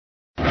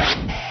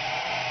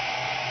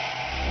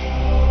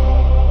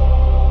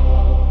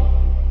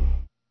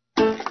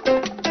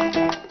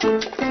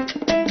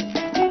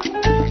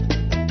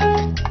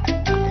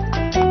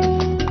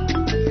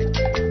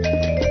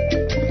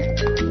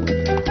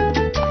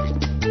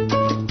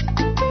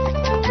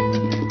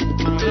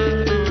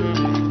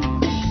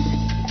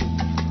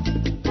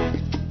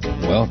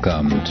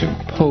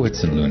to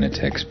Poets and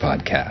Lunatics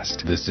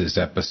podcast. This is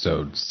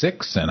episode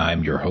 6, and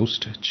I'm your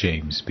host,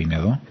 James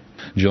Pinello,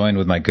 joined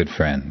with my good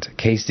friend,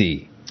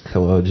 Casey.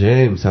 Hello,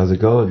 James. How's it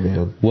going,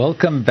 man?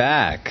 Welcome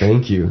back.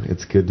 Thank you.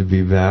 It's good to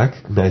be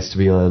back. Nice to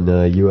be on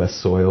U.S.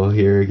 soil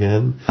here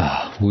again.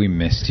 We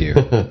missed you.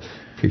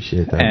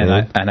 Appreciate that,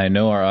 man. And I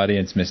know our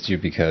audience missed you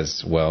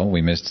because, well,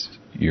 we missed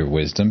your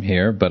wisdom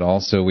here, but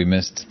also we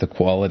missed the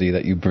quality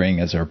that you bring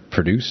as our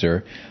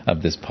producer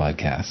of this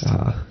podcast.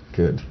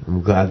 Good.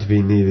 I'm glad to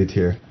be needed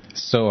here.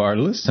 So our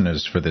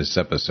listeners for this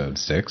episode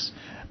 6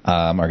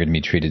 are going to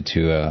be treated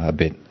to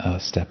a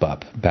step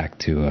up back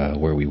to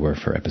where we were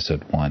for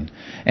episode 1.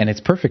 And it's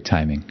perfect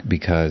timing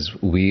because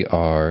we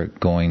are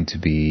going to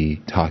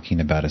be talking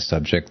about a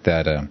subject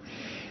that,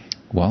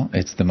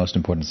 it's the most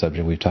important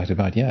subject we've talked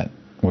about yet.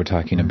 We're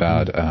talking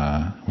about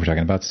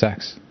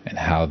sex and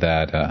how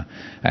that,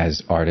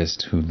 as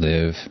artists who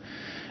live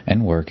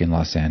and work in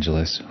Los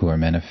Angeles, who are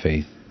men of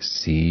faith,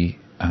 see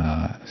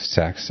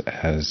sex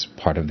as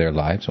part of their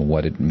lives and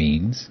what it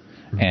means,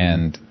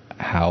 and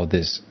how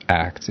this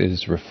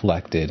is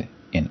reflected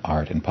in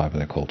art and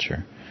popular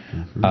culture.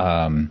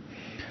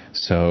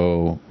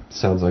 So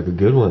sounds like a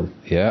good one.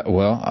 Yeah.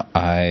 Well,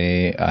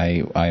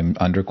 I'm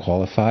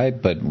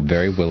underqualified, but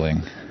very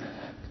willing.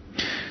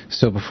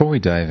 So before we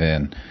dive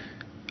in,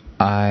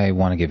 I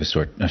want to give a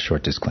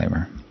short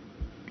disclaimer.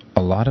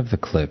 A lot of the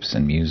clips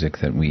and music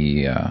that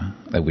we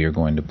are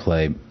going to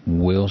play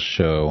will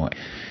show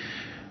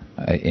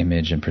an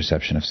image and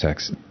perception of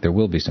sex. There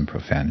will be some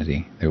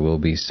profanity. There will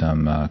be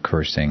some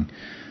cursing.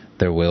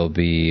 There will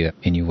be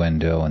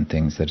innuendo and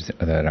things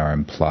that are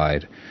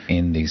implied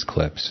in these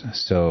clips.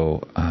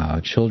 So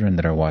children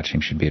that are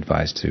watching should be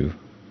advised to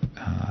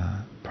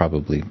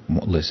probably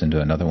listen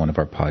to another one of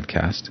our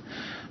podcasts.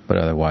 But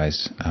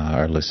otherwise,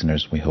 our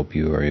listeners, we hope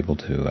you are able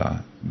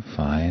to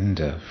find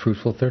a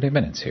fruitful 30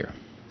 minutes here.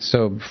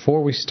 So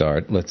before we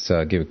start, let's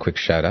give a quick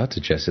shout out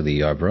to Jesse Lee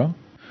Yarbrough.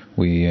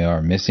 We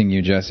are missing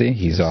you, Jesse.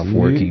 He's off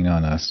working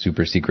on a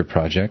super secret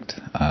project,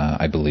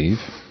 I believe.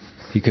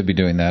 He could be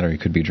doing that or he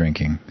could be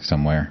drinking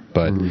somewhere.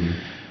 But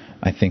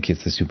I think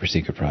it's the super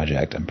secret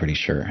project, I'm pretty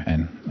sure.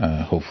 And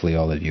hopefully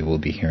all of you will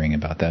be hearing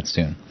about that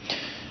soon.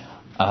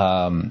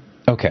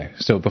 Okay,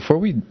 so before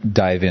we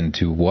dive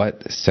into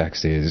what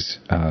sex is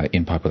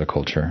in popular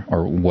culture,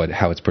 or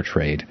how it's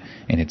portrayed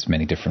in its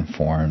many different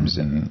forms,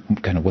 and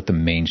kind of what the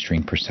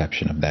mainstream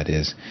perception of that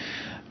is,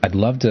 I'd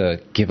love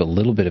to give a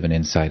little bit of an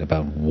insight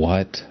about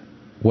what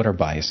our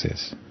bias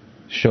is.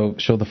 Show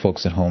the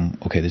folks at home,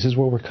 okay, this is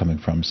where we're coming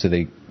from, so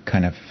they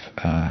kind of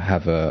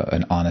have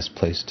an honest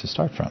place to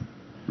start from.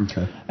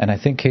 Okay. And I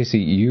think, Casey,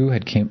 you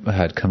had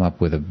come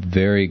up with a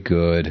very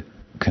good,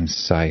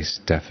 concise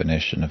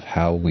definition of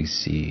how we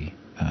see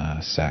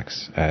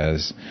sex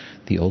as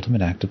the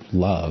ultimate act of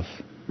love,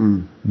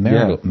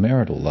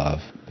 marital love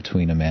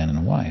between a man and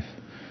a wife,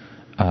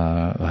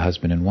 a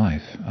husband and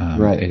wife.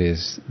 Right. It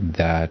is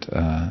that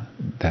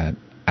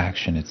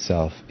action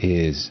itself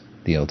is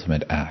the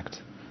ultimate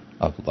act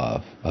of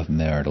love, of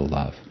marital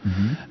love.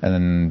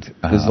 And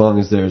as long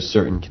as there's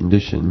certain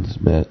conditions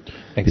met,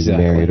 exactly.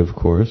 Be married, of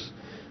course.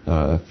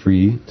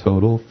 Free,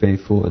 total,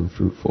 faithful, and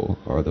fruitful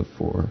are the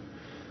 4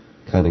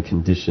 kind of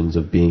conditions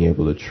of being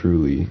able to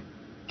truly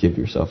give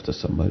yourself to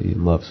somebody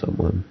and love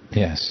someone.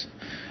 Yes.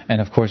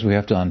 And of course we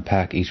have to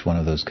unpack each one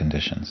of those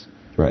conditions.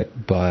 Right.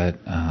 But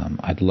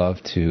I'd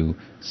love to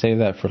save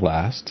that for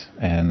last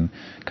and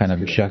kind of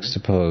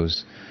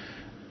juxtapose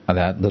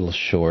that little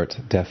short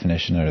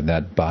definition or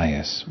that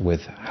bias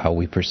with how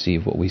we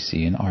perceive what we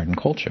see in art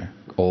and culture.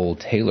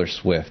 Old Taylor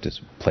Swift is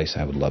a place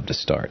I would love to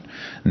start.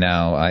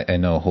 Now, I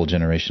know a whole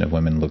generation of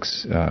women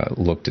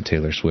looked at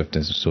Taylor Swift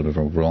as sort of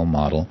a role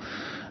model.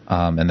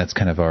 And that's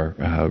kind of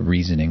our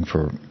reasoning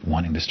for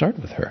wanting to start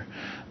with her.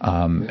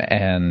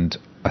 And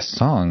a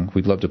song,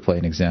 we'd love to play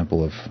an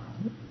example of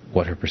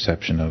what her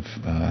perception of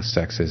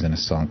sex is in a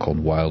song called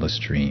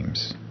Wildest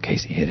Dreams.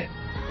 Casey, hit it.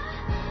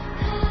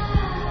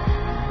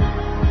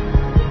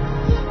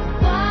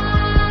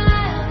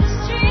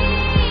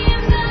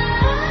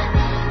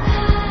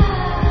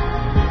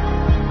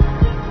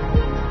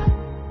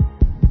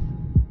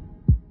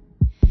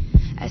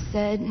 I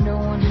said no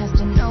one has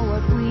to know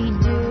what we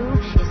do.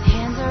 His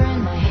hands are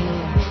in my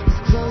hair, his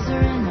clothes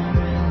are in my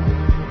room,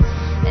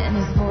 and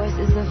his voice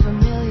is a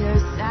familiar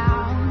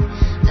sound.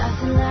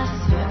 Nothing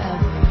lasts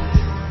forever,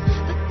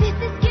 but this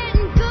is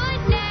getting good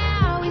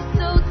now. He's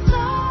so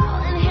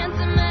tall and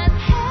handsome as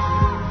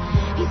hell.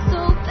 He's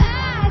so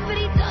bad, but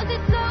he does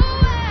it so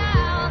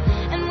well.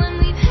 And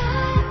when we've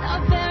had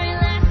our very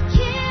last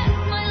kiss,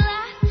 my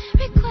last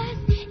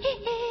request is,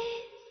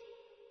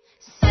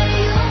 say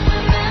you'll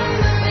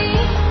remember me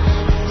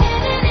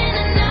standing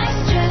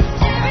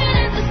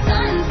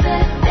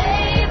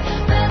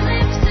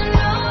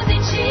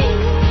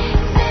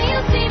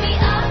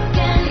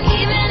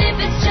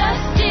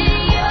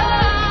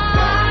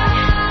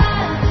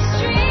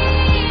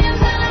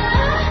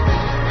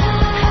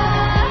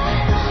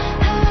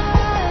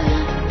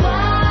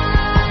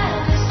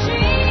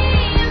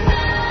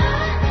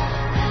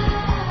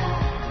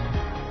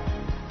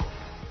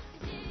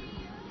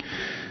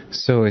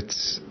So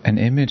it's an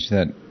image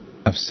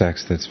of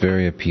sex that's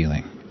very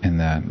appealing, in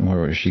that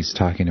where she's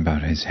talking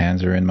about his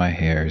hands are in my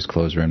hair, his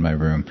clothes are in my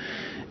room.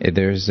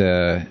 There's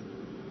a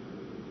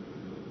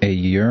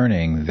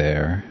yearning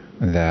there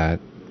that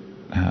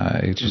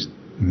it just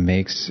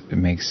makes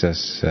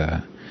us.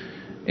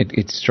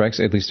 It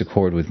strikes at least a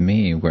chord with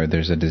me, where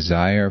there's a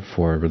desire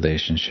for a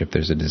relationship,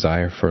 there's a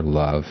desire for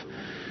love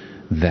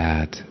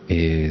that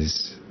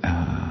is.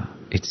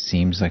 It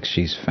seems like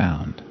she's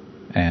found,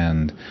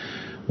 and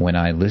when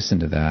I listen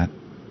to that,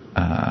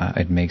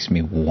 it makes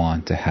me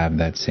want to have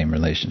that same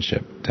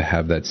relationship, to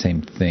have that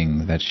same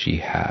thing that she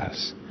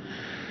has.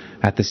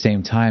 At the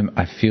same time,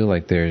 I feel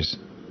like there's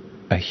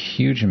a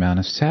huge amount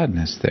of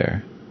sadness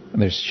there.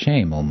 There's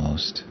shame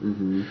almost.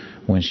 Mm-hmm.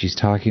 When she's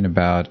talking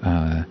about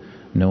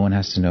no one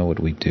has to know what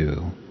we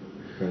do.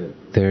 Right.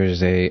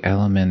 There's a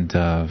element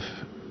of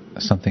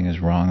something is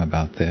wrong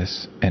about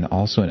this, and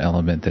also an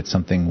element that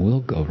something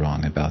will go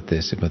wrong about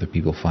this if other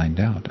people find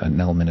out, an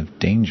element of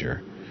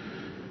danger.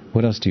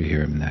 What else do you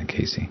hear in that,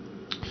 Casey?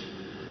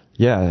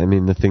 Yeah, I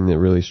mean, the thing that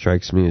really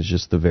strikes me is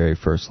just the very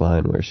first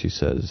line where she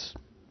says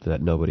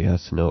that nobody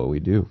has to know what we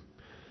do.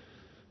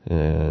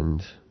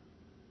 And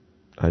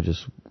I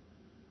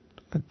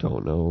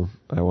don't know.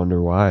 I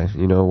wonder why.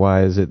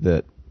 Why is it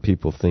that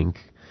people think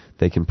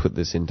they can put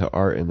this into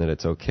art and that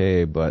it's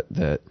okay, but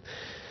that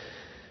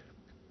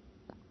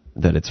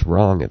it's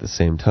wrong at the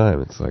same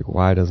time? It's like,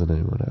 why doesn't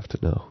anyone have to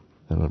know?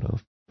 I don't know.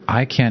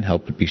 I can't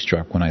help but be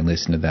struck when I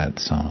listen to that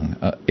song.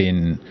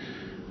 In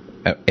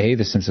A,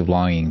 the sense of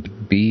longing,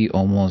 B,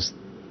 almost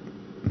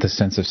the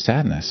sense of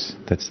sadness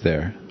that's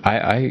there.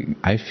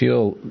 I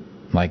feel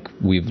like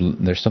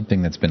there's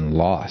something that's been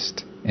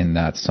lost in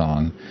that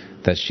song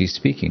that she's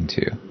speaking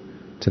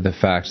to the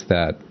fact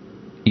that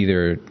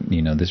either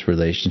this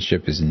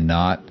relationship is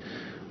not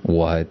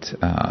what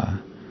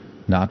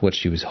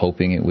she was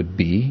hoping it would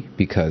be,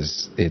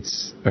 because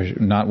it's or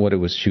not what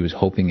she was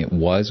hoping it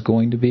was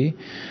going to be,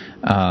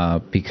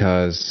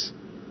 because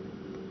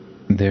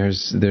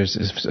there's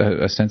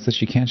a sense that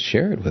she can't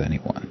share it with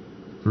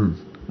anyone.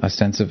 A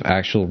sense of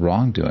actual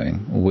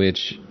wrongdoing,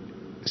 which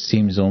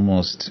seems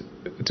almost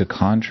to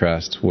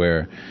contrast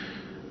where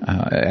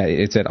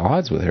it's at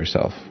odds with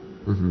herself.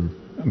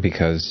 Mm-hmm.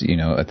 Because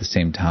at the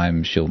same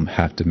time she'll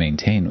have to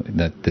maintain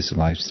that this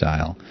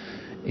lifestyle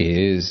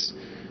is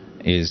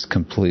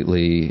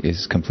completely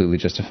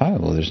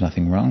justifiable. There's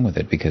nothing wrong with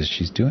it because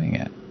she's doing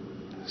it.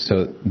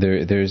 So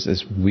there's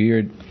this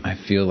weird, I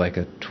feel like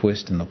a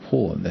twist in the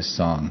pull in this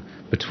song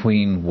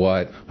between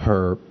what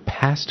her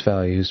past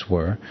values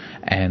were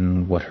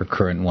and what her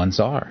current ones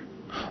are.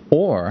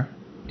 Or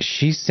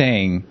she's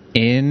saying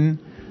in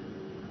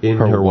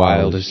her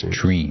wildest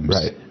dreams.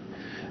 Right.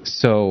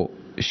 So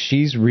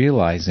she's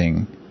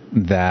realizing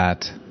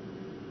that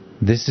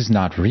this is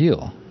not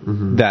real.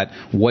 Mm-hmm. That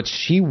what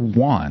she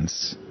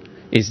wants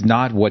is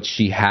not what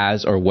she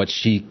has or what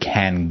she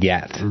can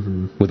get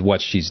with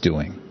what she's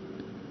doing.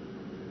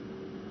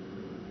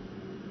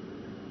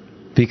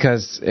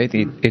 Because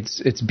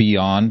it's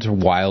beyond her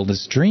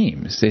wildest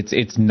dreams.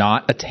 It's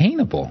not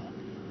attainable.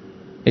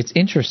 It's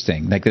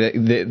interesting. Like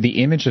the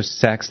image of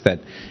sex that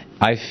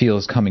I feel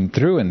is coming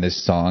through in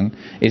this song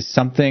is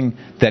something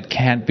that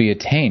can't be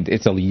attained.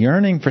 It's a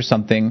yearning for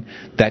something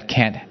that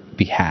can't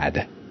be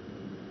had.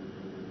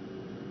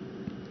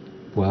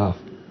 Wow.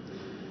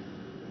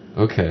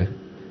 Okay.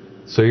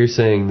 So you're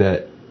saying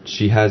that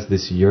she has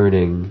this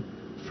yearning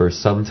for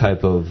some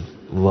type of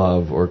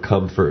love or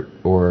comfort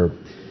or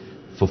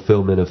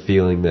fulfillment of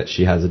feeling that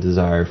she has a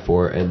desire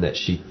for, and that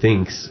she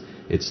thinks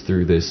it's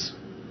through this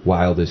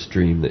wildest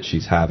dream that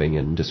she's having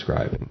and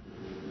describing,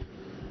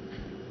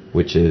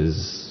 which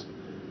is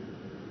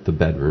the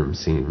bedroom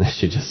scene that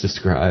she just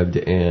described.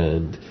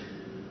 And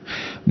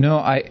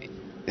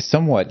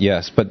somewhat,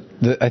 yes, but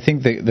I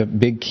think the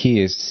big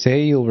key is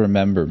say you'll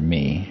remember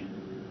me,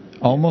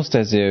 almost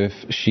as if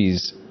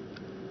she's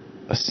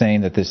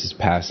saying that this is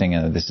passing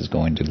and that this is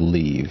going to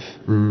leave.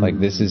 Like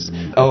this is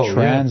a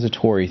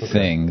transitory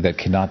thing that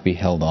cannot be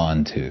held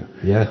on to.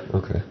 Yeah,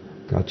 okay.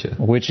 Gotcha.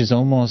 Which is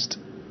almost,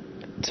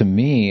 to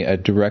me, a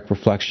direct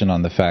reflection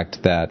on the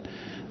fact that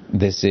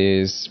this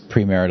is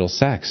premarital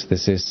sex.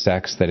 This is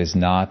sex that is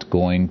not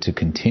going to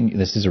continue.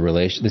 This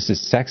is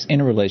sex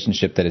in a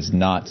relationship that is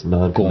not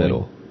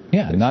non-committal.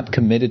 Not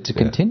committed to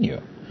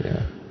continue.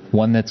 Yeah.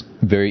 One that's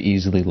very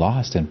easily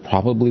lost and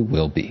probably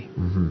will be.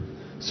 Mm-hmm.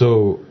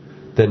 So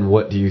then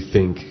what do you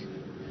think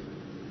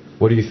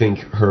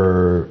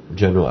her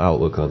general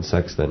outlook on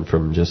sex then,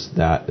 from just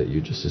that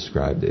you just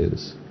described,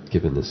 is,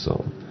 given this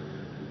song?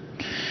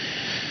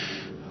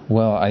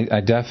 Well, I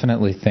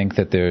definitely think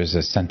that there's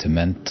a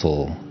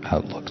sentimental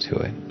outlook to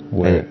it,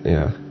 where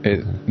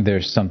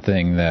there's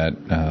something that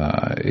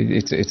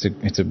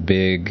it's a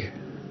big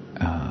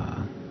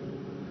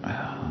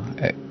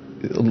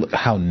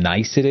how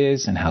nice it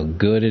is and how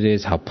good it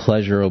is, how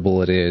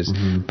pleasurable it is,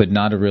 but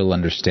not a real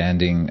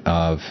understanding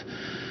of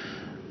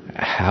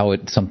how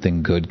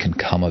something good can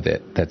come of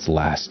it that's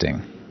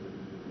lasting.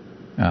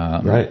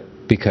 Right.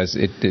 Because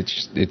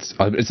it's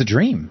a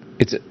dream.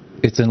 It's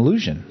an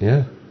illusion.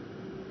 Yeah.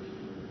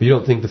 You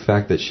don't think the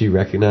fact that she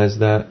recognized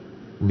that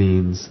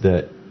means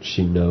that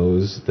she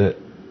knows that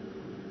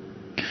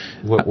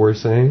what we're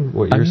saying,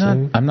 what you're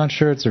saying? I'm not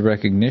sure it's a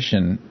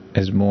recognition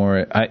as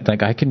more...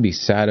 I can be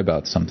sad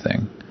about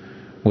something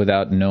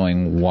without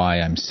knowing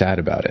why I'm sad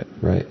about it.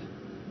 Right.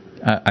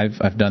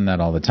 I've done that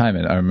all the time.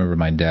 And I remember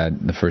my dad,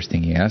 the first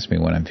thing he asked me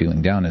when I'm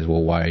feeling down is,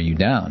 well, why are you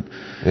down?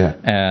 Yeah.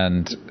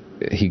 And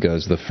he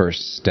goes, the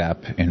first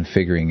step in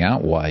figuring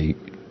out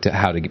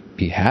how to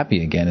be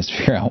happy again is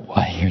figure out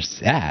why you're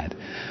sad.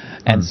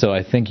 And so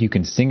I think you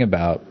can sing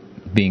about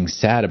being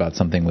sad about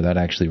something without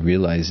actually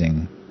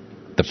realizing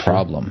the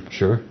problem.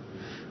 Sure.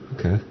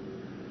 Okay.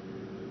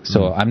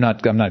 So I'm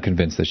not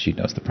convinced that she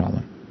knows the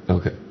problem.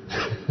 Okay.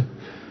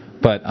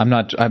 But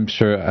I'm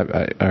sure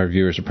our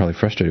viewers are probably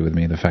frustrated with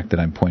me, the fact that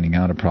I'm pointing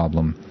out a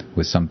problem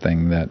with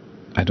something that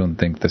I don't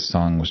think the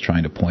song was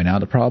trying to point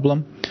out a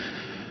problem.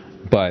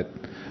 But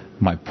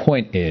my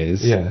point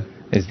is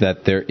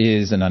that there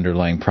is an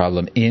underlying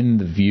problem in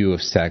the view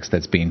of sex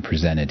that's being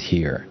presented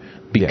here.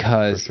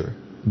 Because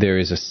there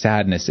is a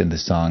sadness in the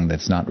song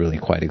that's not really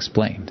quite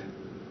explained.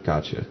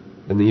 Gotcha.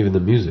 And even the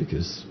music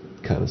is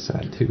kind of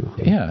sad too.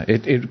 Huh? Yeah,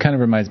 it kind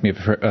of reminds me of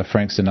a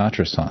Frank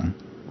Sinatra song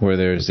where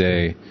there's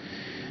a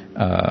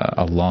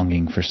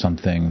longing for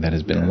something that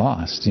has been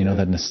lost. You know,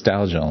 that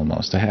nostalgia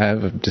almost. I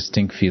have a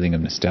distinct feeling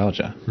of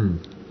nostalgia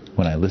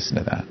when I listen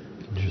to that.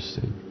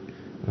 Interesting.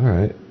 All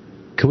right.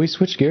 Could we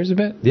switch gears a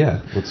bit?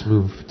 Yeah, let's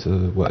move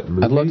to what?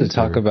 Movies, I'd love to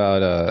talk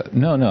about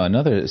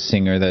another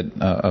singer that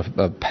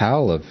a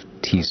pal of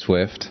T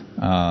Swift,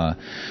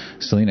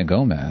 Selena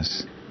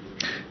Gomez.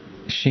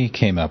 She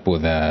came up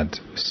with that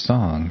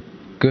song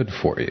 "Good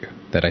for You"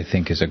 that I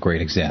think is a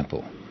great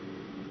example,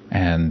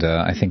 and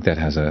I think that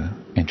has a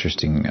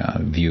interesting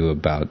view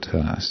about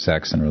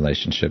sex and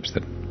relationships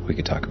that we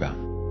could talk about.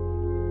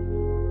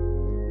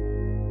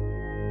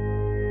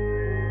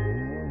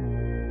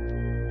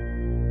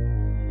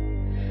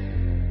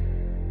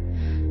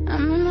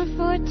 I'm in my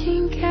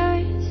 14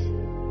 carats.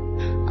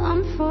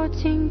 I'm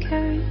 14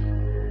 karat.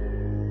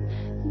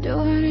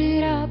 Doing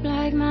it up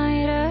like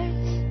my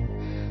eyes.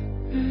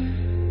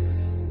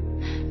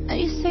 And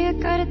you say I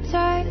got a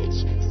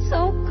touch.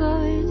 So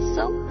good,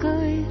 so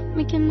good.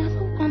 Make you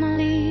never wanna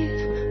leave.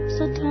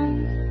 So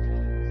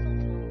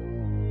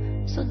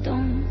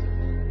don't.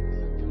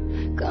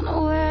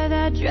 Gonna wear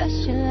that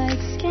dress you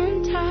like,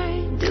 skin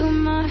tight. Do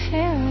my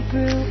hair up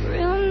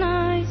real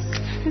nice.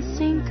 And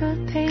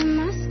syncopate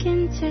my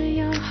skin till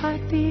your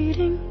heart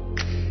beating.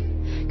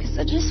 Cause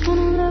I just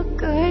wanna look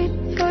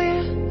good for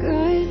you,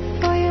 good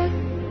for you.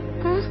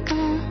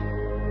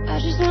 I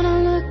just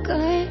wanna look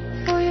good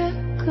for you,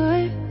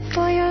 good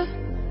for you.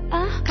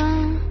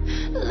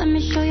 Let me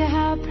show you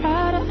how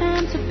proud I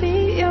am to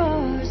be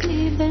yours.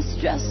 Leave this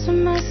dress a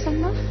mess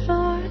on the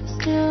floor.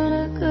 Still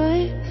look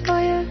good for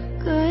you,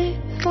 good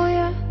for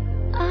you.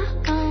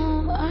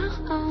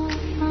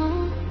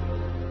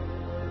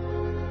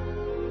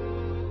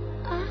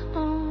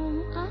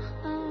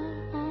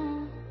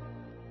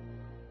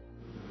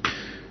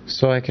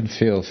 So I can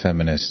feel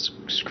feminists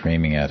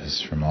screaming at us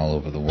from all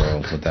over the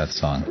world with that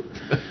song.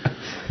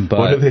 But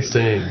what are they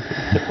saying?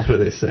 What are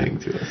they saying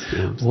to us,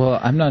 James? Well,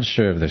 I'm not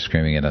sure if they're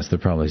screaming at us. They're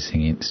probably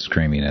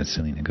screaming at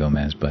Selena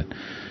Gomez. But,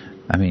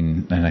 I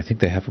mean, and I think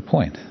they have a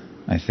point.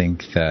 I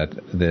think that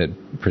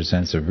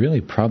presents a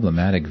really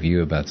problematic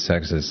view about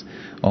sex as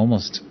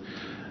almost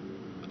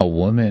a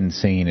woman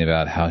singing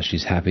about how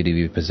she's happy to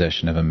be in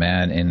possession of a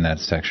man in that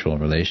sexual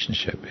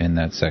relationship, in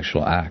that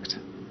sexual act.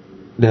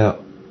 Now,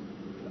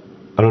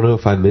 I don't know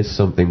if I missed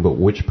something, but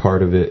which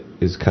part of it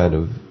is kind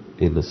of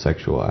in the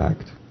sexual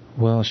act?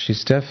 Well,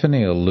 she's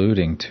definitely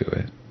alluding to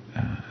it.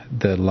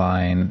 The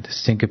line,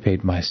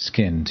 syncopate my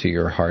skin to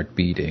your heart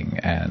beating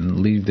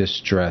and leave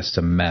this dress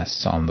a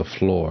mess on the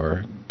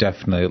floor,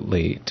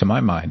 definitely, to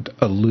my mind,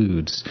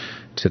 alludes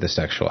to the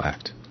sexual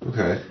act.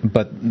 Okay.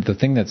 But the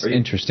thing that's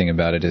interesting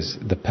about it is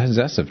the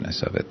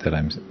possessiveness of it that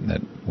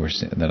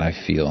I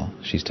feel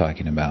she's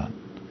talking about.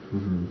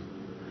 Mm-hmm.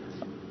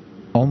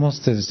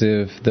 Almost as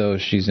if though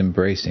she's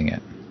embracing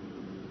it.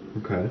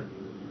 Okay.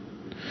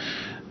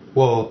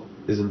 Well,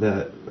 isn't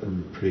that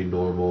a pretty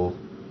normal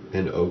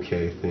and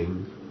okay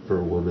thing for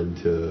a woman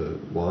to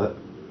want,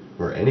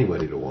 or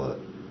anybody to want,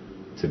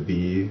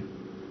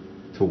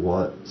 to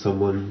want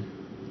someone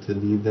to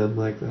need them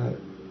like that,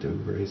 to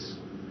embrace?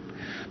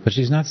 But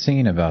she's not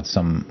singing about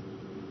some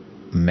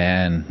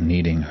man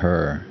needing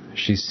her.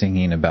 She's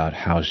singing about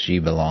how she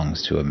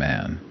belongs to a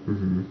man.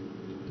 Mm-hmm.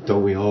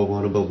 Don't we all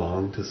want to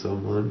belong to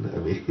someone? I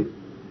mean,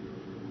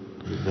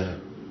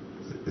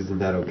 isn't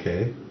that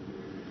okay?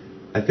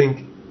 I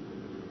think,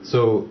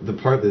 so the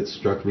part that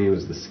struck me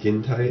was the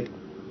skin tight.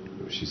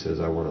 She says,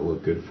 I want to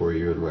look good for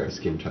you and wear a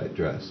skin tight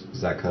dress.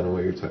 Is that kind of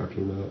what you're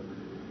talking about?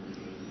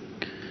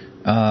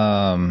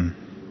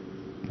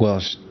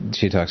 Well,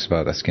 she talks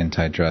about a skin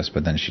tight dress,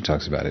 but then she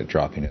talks about it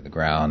dropping to the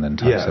ground and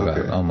talks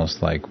about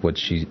almost like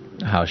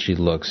how she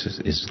looks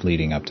is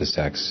leading up to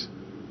sex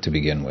to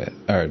begin with,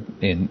 or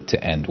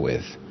to end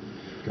with.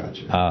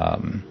 Gotcha.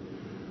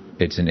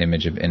 It's an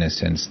image of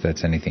innocence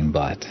that's anything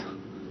but.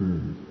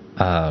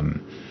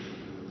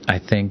 I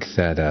think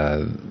that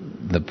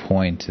the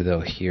point,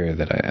 though, here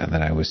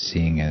that I was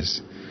seeing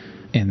is,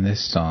 in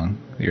this song,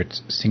 you're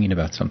singing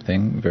about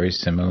something very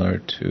similar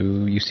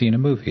to you see in a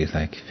movie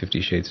like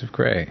 50 Shades of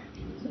Grey,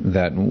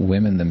 that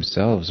women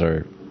themselves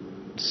are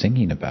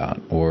singing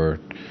about or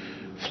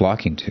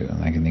flocking to.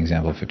 Like in the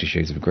example of 50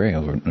 Shades of Grey,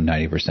 over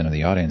 90% of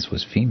the audience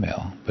was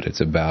female, but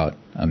it's about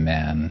a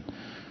man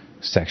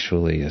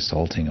sexually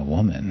assaulting a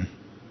woman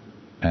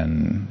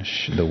and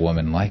the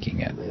woman liking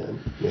it.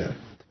 Yeah.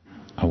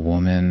 A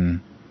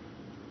woman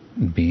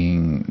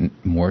being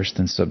worse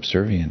than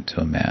subservient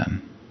to a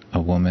man.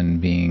 A woman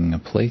being a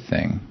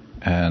plaything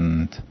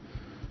and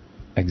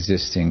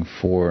existing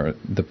for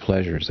the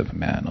pleasures of a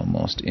man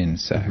almost in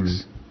sex.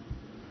 Mm-hmm.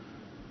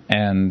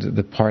 And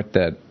the part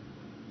that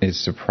is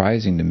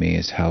surprising to me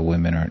is how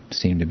women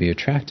seem to be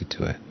attracted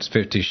to it.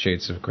 50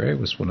 Shades of Grey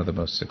was one of the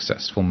most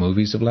successful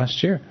movies of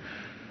last year.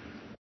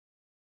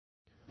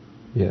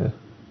 Yeah.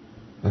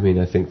 I mean,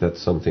 I think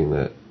that's something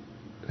that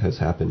has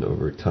happened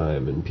over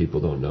time and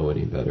people don't know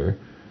any better.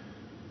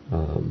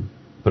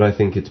 But I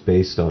think it's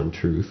based on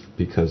truth,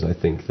 because I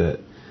think that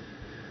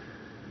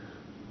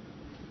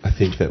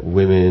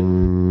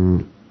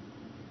women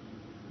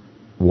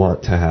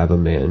want to have a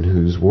man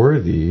who's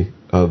worthy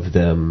of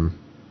them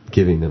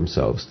giving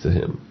themselves to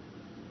him.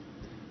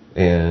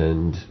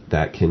 And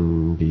that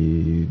can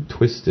be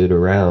twisted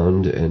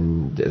around,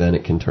 and then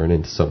it can turn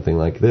into something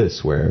like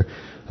this, where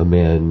a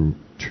man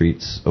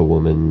treats a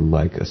woman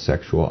like a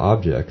sexual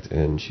object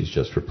and she's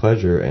just for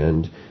pleasure,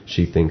 and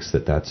she thinks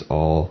that that's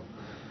all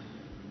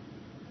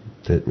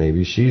that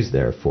maybe she's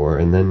there for.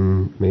 And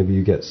then maybe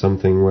you get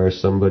something where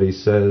somebody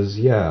says,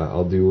 yeah,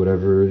 I'll do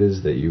whatever it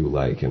is that you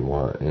like and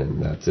want,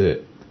 and that's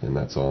it, and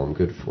that's all I'm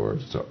good for.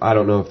 So I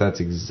don't know if that's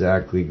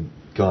exactly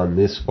gone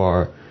this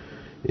far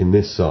in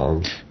this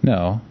song.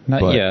 No,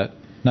 not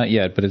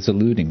yet, but it's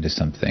alluding to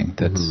something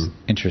that's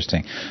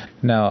interesting.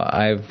 Now,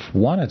 I've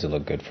wanted to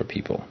look good for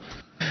people.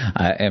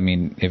 I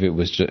mean,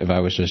 if I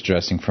was just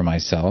dressing for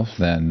myself,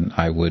 then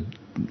I would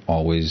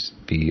always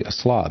be a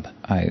slob.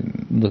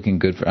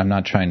 I'm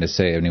not trying to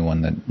say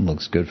anyone that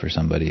looks good for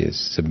somebody is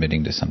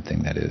submitting to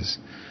something that is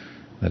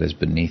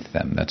beneath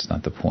them. That's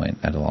not the point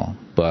at all.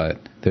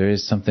 But there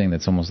is something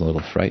that's almost a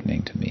little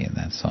frightening to me in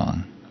that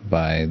song,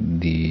 by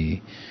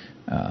the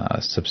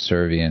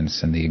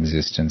subservience and the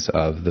existence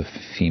of the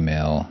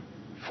female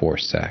for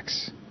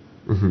sex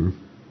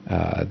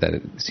that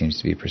it seems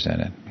to be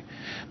presented.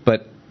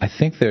 But I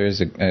think there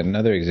is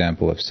another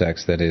example of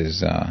sex that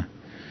is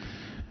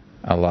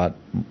a lot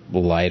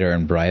lighter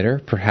and brighter,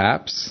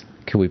 perhaps.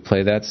 Could we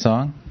play that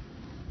song?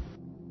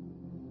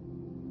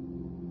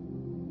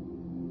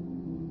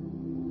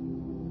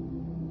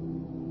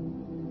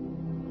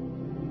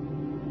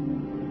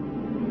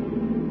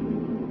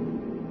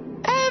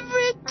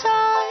 Every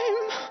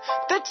time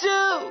that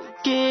you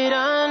get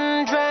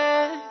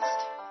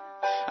undressed,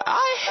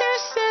 I hear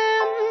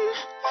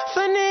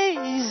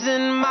symphonies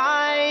in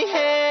my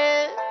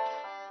head.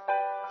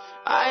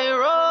 I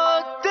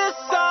wrote this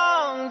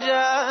song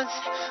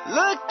just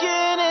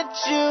looking at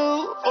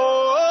you.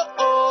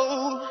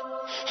 Oh,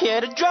 yeah,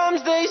 the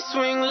drums they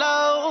swing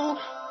low,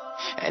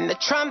 and the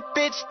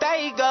trumpets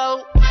they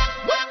go,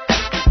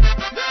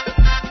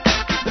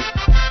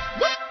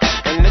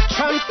 and the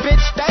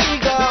trumpets they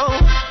go.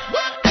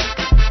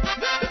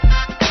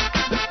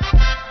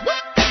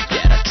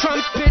 Yeah, the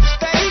trumpets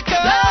they go.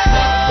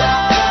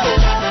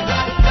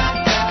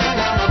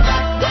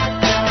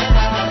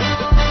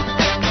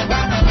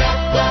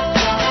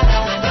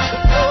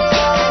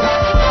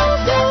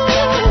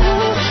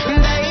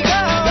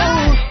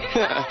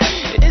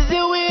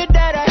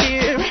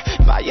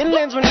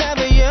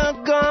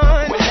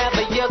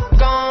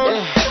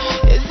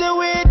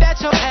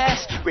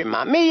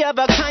 Remind me of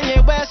a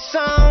Kanye West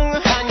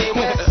song. Kanye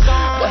West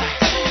song.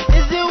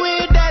 Is it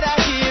weird that I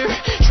hear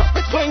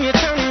trumpets when you're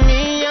turning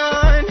me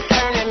on?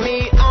 Turning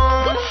me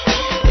on.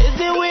 Is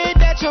it weird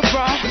that your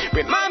bra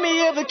remind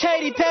me of a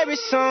Katy Perry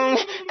song?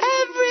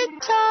 Every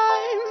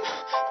time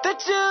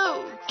that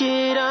you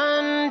get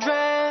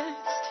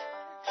undressed,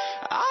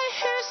 I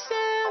hear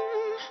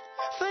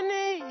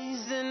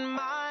symphonies in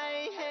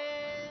my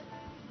head.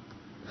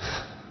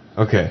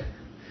 Okay.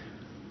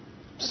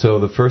 So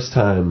the first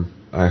time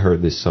I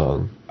heard this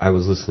song, I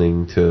was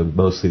listening to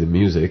mostly the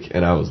music,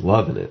 and I was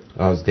loving it.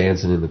 I was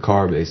dancing in the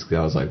car, basically.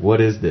 I was like,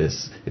 what is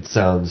this? It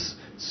sounds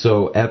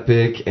so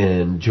epic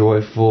and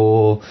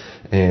joyful,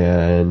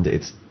 and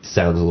it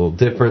sounds a little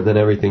different than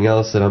everything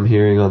else that I'm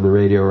hearing on the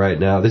radio right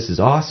now. This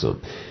is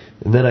awesome.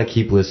 And then I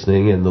keep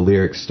listening, and the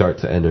lyrics start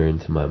to enter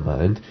into my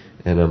mind,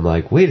 and I'm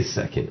like, wait a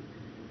second.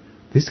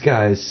 This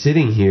guy is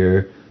sitting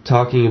here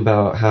talking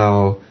about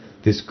how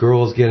this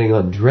girl's getting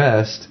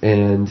undressed,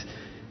 and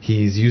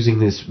he's using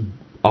this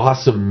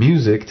awesome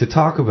music to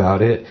talk about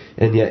it,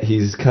 and yet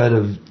he's kind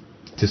of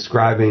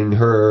describing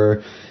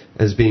her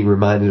as being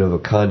reminded of a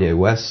Kanye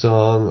West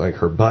song, like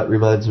her butt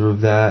reminds him of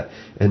that.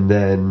 And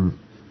then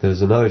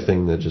there's another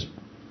thing that just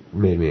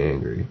made me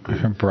angry.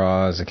 Her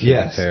bra is a Katy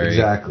Perry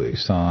exactly.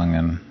 song,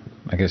 and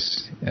I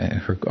guess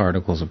her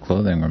articles of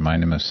clothing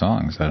remind him of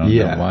songs. I don't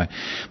Yeah. know why.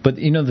 But,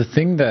 the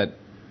thing that...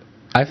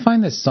 I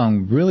find this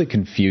song really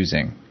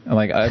confusing.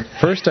 Like, at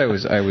first I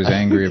was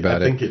angry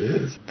about I think it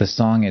is. The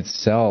song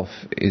itself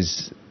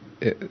is...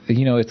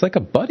 it's like a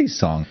buddy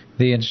song.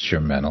 The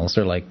instrumentals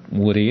are like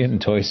Woody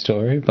and Toy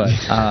Story, but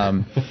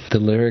the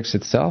lyrics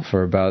itself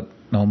are about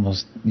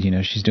almost,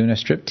 she's doing a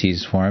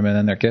striptease for him, and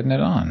then they're getting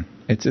it on.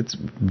 It's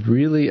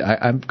really...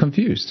 I'm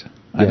confused.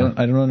 Yeah.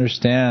 I don't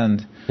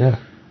understand. Yeah.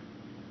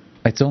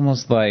 It's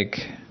almost like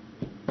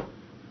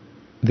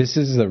this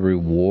is the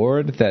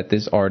reward that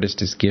this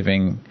artist is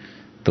giving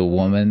the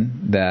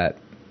woman that,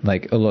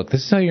 like, oh, look,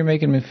 this is how you're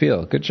making me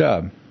feel. Good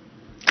job.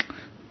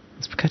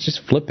 It's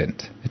just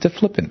flippant. It's a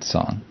flippant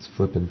song. It's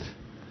flippant.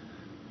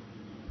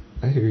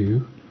 I hear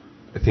you.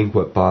 I think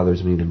what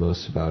bothers me the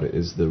most about it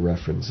is the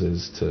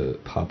references to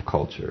pop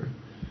culture.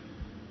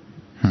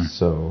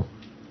 So,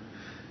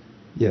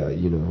 yeah,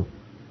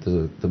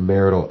 the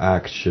marital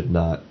act should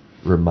not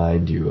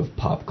remind you of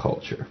pop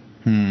culture.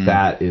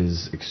 That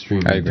is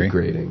extremely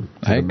degrading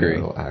to the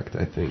marital act,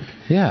 I think.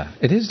 Yeah,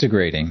 it is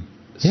degrading.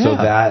 So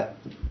Yeah.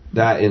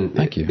 that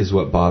Thank you. is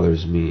what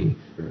bothers me.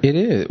 It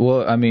is.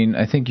 Well, I mean,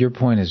 I think your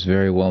point is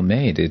very well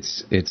made.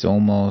 It's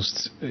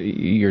almost,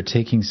 you're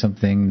taking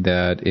something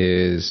that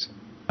is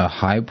a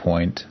high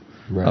point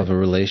of a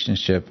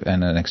relationship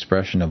and an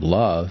expression of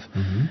love,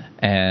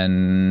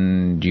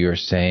 and you're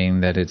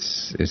saying that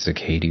it's a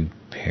Katy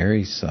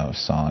Perry song,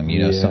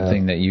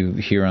 something that you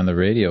hear on the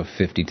radio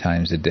 50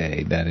 times a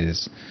day. That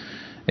is,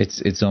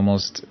 it's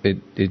almost,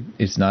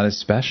 it's not as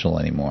special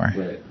anymore.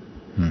 Right.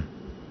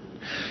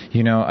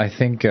 I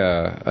think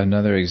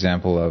another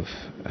example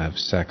of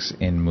sex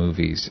in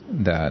movies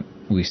that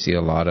we see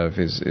a lot of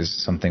is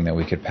something that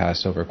we could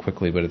pass over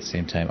quickly, but at the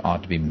same time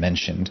ought to be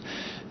mentioned.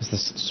 Is the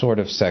sort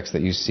of sex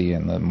that you see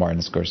in the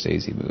Martin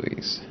Scorsese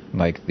movies,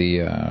 like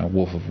the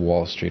Wolf of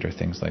Wall Street or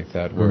things like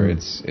that, where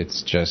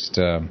it's just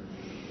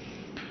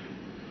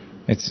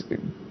it's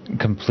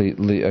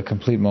completely a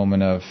complete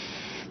moment of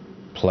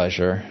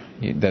pleasure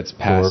that's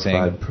passing.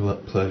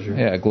 Glorified pleasure.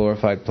 Yeah,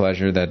 glorified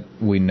pleasure that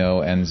we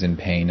know ends in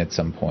pain at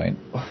some point.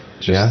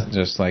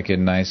 Just like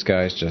in Nice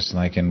Guys, just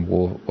like in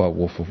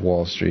Wolf of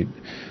Wall Street.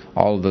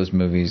 All of those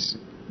movies,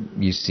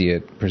 you see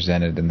it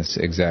presented in this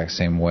exact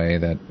same way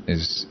that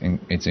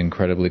it's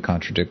incredibly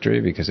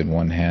contradictory, because in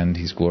one hand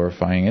he's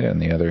glorifying it, and on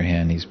the other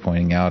hand he's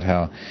pointing out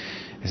how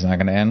it's not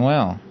going to end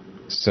well.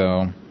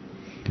 So,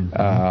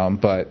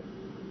 but,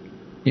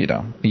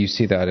 you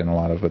see that in a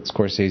lot of it.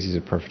 Scorsese is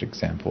a perfect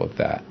example of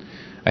that.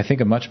 I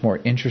think a much more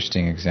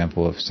interesting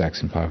example of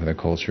sex in popular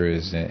culture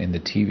is in the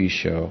TV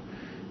show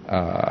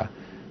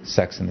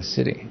Sex and the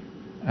City.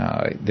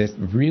 This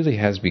really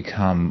has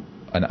become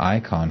an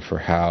icon for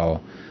how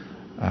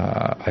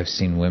I've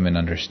seen women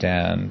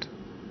understand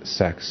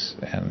sex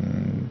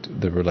and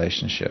the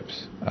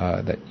relationships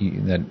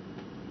that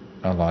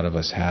a lot of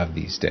us have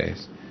these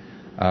days.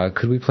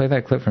 Could we play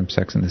that clip from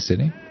Sex and the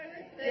City?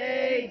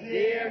 Birthday,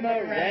 dear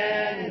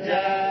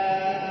Miranda.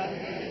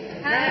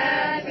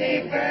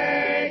 Happy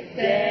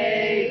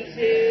birthday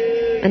to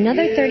you.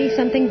 Another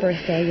 30-something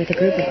birthday with a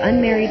group of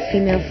unmarried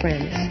female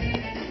friends.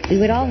 We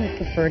would all have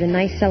preferred a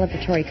nice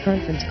celebratory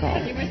conference call.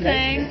 You were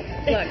saying,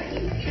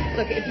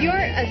 look, if you're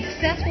a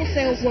successful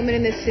saleswoman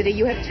in this city,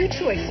 you have two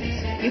choices.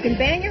 You can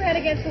bang your head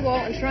against the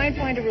wall and try and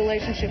find a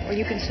relationship, or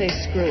you can say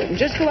screw it and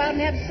just go out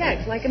and have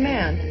sex like a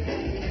man.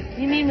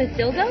 You mean with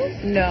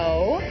dildos?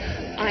 No,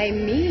 I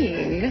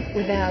mean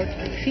without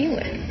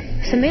feeling.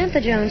 Samantha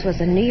Jones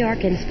was a New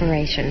York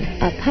inspiration.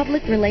 A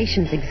public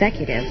relations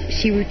executive,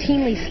 she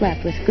routinely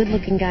slept with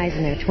good-looking guys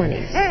in their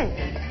 20s.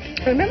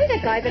 Remember that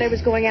guy that I was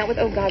going out with?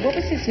 Oh, God, what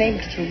was his name?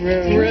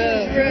 Drew,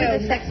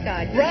 the sex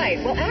guy. Right.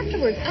 Well,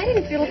 afterwards, I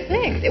didn't feel a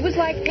thing. It was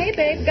like, hey,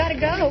 babe, gotta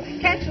go.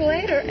 Catch you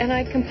later. And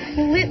I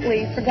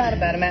completely forgot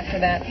about him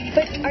after that.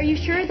 But are you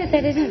sure that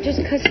isn't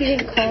just because he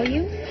didn't call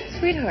you?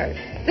 Sweetheart,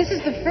 this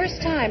is the first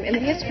time in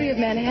the history of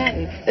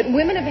Manhattan that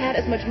women have had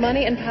as much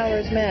money and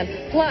power as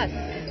men. Plus,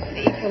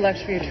 the equal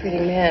luxury of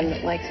treating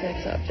men like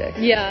sex objects.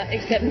 Yeah,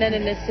 except men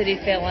in this city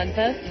fail on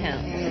both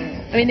counts.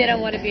 I mean, they don't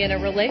want to be in a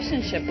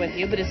relationship with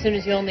you, but as soon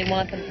as you only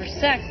want them for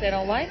sex, they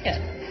don't like it.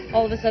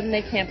 All of a sudden,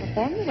 they can't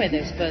perform the way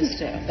they're supposed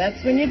to.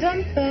 That's when you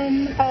dump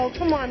them. Oh,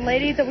 come on,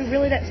 ladies. Are we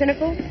really that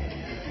cynical?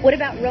 What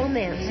about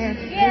romance?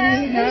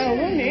 Yeah. No,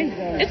 who needs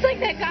that? It's like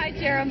that guy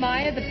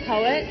Jeremiah, the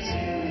poet.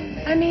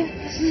 I mean,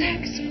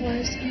 sex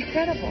was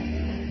incredible.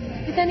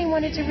 But then he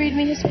wanted to read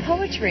me his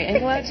poetry and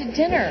go out to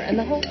dinner and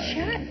the whole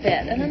chat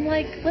bit. And I'm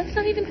like, let's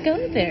not even go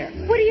there.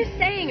 What are you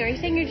saying? Are you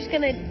saying you're just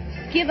going to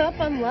give up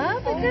on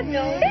love? Oh, That's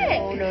no.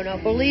 sick. No.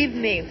 Believe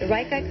me, if the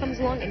right guy comes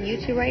along and you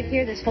two right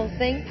here, this whole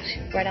thing,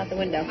 right out the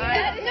window. No. The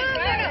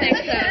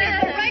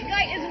right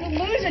guy isn't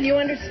a loser. You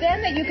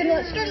understand that? You can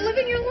start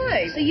living your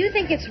life. So you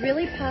think it's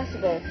really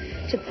possible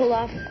to pull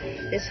off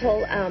this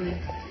whole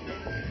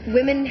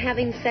women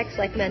having sex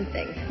like men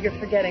thing? You're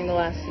forgetting The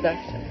Last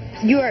Seduction.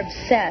 You are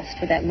obsessed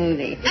with that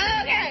movie.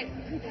 Okay.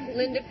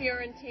 Linda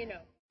Fiorentino.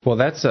 Well,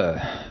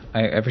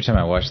 every time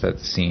I watch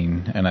that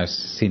scene, and I've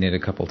seen it a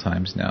couple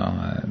times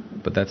now,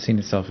 but that scene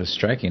itself is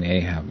striking.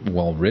 A, how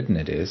well written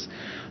it is,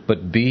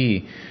 but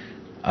B,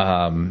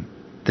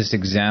 this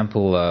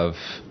example of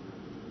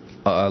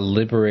a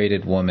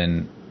liberated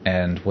woman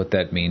and what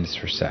that means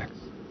for sex.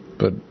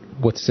 But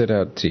what stood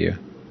out to you?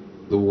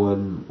 The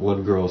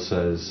one girl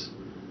says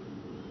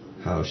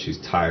how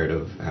she's tired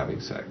of having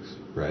sex,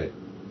 right?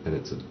 And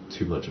it's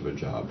too much of a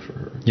job for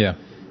her. Yeah.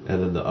 And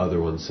then the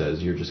other one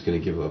says, you're just going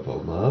to give up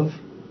on love?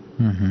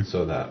 Mm-hmm.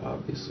 So that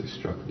obviously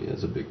struck me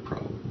as a big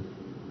problem.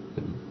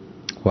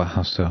 Well,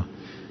 how so?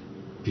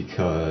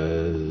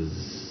 Because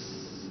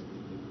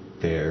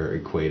they're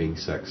equating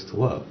sex to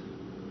love.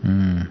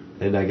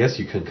 Mm. And I guess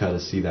you can kind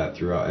of see that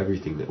throughout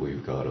everything that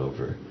we've gone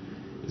over,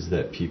 is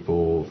that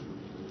people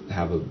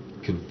have a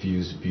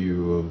confused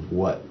view of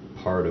what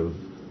part of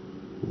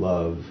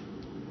love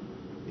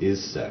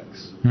is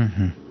sex,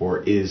 mm-hmm.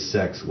 or is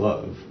sex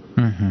love.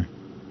 Mm-hmm.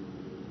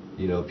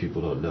 You know,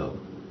 people don't know.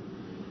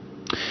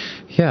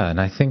 Yeah, and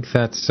I think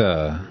that's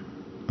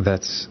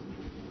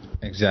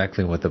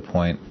exactly what the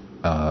point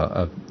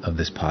of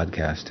this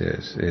podcast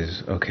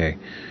is okay,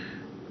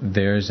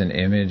 there's an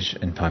image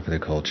in popular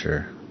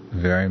culture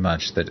very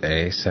much that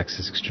sex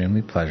is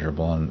extremely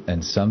pleasurable,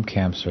 and some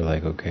camps are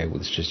like, okay, well,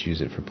 let's just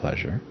use it for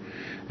pleasure,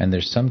 and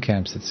there's some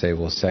camps that say,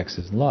 well, sex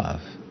is love,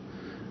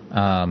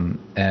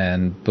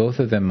 and both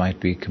of them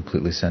might be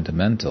completely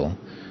sentimental,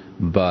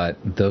 but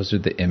those are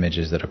the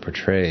images that are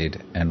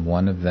portrayed, and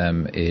one of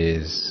them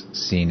is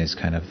seen as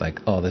kind of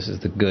like, oh, this is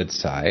the good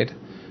side,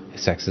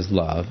 sex is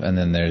love, and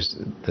then there's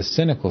the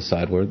cynical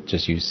side where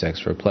just use sex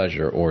for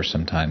pleasure, or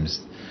sometimes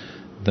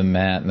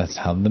that's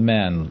how the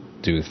man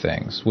do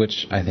things,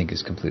 which I think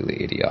is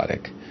completely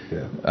idiotic.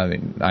 Yeah. I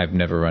mean, I've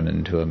never run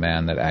into a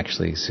man that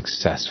actually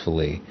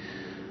successfully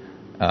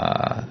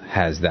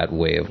has that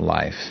way of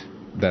life.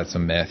 That's a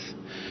myth.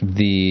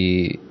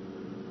 The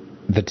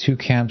two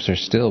camps are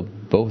still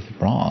both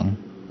wrong.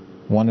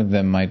 One of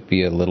them might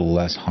be a little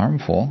less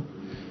harmful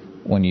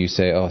when you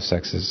say, oh,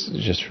 sex is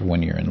just for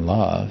when you're in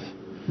love.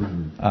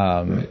 Mm-hmm.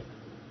 Right.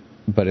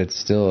 But it's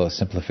still a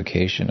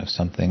simplification of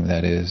something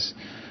that is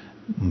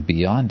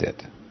beyond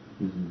it.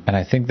 Mm-hmm. And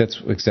I think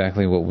that's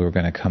exactly what we're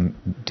going to come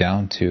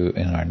down to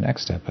in our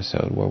next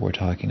episode, where we're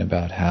talking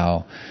about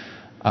how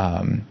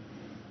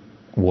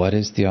what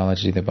is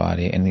theology of the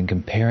body, and then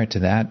compare it to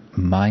that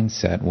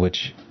mindset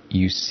which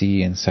you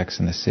see in Sex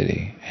and the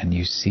City, and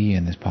you see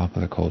in this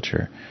popular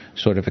culture,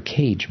 sort of a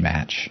cage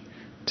match,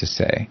 to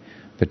say,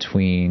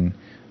 between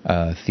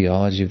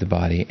theology of the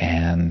body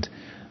and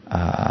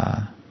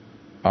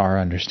our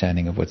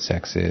understanding of what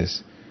sex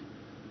is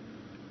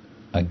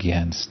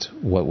against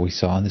what we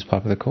saw in this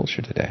popular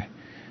culture today.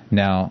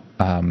 Now,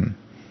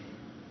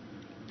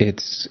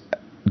 it's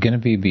going to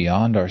be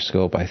beyond our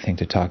scope, I think,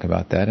 to talk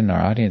about that, and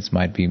our audience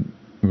might be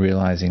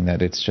realizing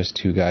that it's just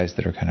two guys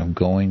that are kind of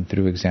going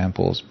through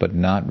examples, but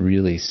not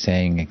really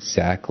saying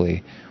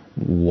exactly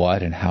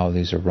what and how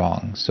these are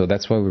wrong. So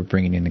that's why we're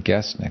bringing in a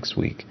guest next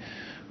week,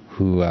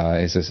 who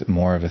is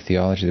more of a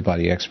theology of the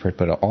body expert,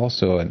 but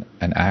also an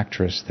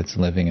actress that's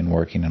living and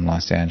working in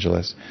Los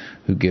Angeles,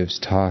 who gives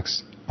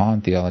talks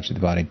on theology of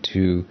the body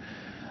to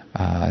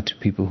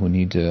people who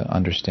need to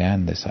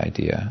understand this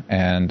idea.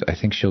 And I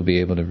think she'll be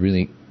able to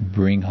really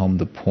bring home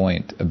the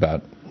point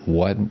about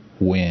what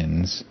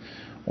wins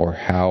or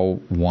how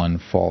one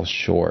falls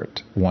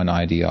short, one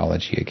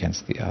ideology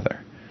against the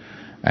other.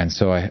 And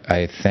so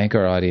I thank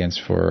our audience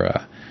for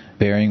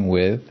bearing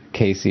with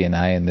Casey and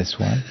I in this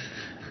one.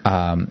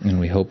 And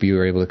we hope you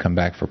are able to come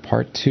back for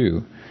part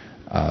 2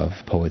 of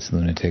Poets and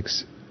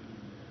Lunatics,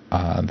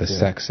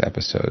 sex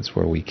episodes,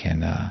 where we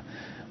can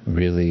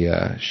really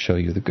show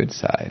you the good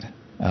side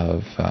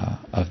of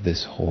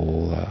this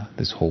whole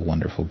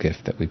wonderful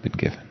gift that we've been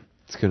given.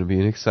 It's going to be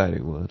an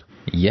exciting one.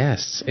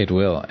 Yes, it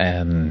will.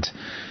 And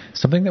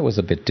something that was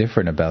a bit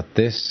different about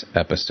this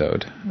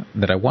episode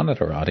that I wanted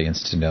our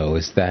audience to know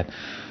is that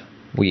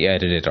we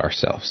edited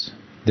ourselves.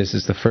 This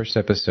is the first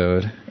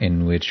episode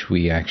in which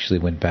we actually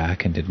went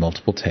back and did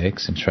multiple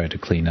takes and tried to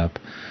clean up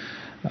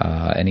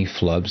any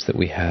flubs that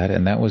we had.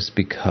 And that was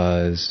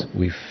because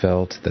we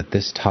felt that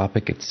this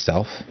topic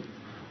itself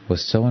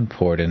was so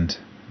important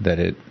that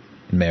it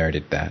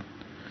merited that.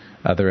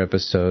 Other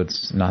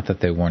episodes, not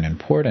that they weren't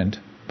important,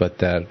 but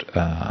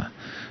that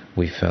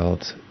we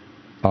felt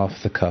off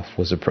the cuff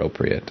was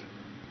appropriate.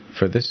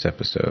 For this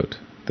episode,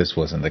 this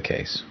wasn't the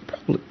case.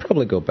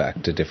 Probably go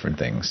back to different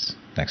things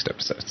next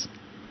episodes.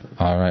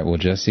 All right, well,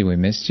 Jesse, we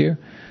missed you.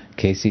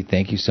 Casey,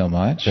 thank you so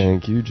much.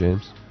 Thank you,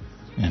 James.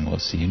 And we'll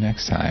see you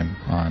next time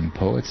on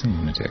Poets and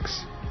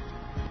Lunatics.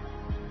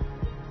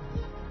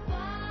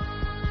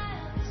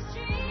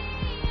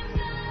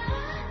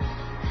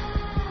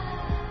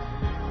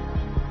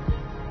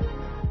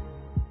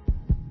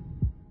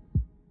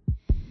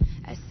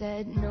 I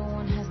said no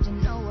one has to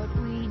know what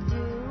we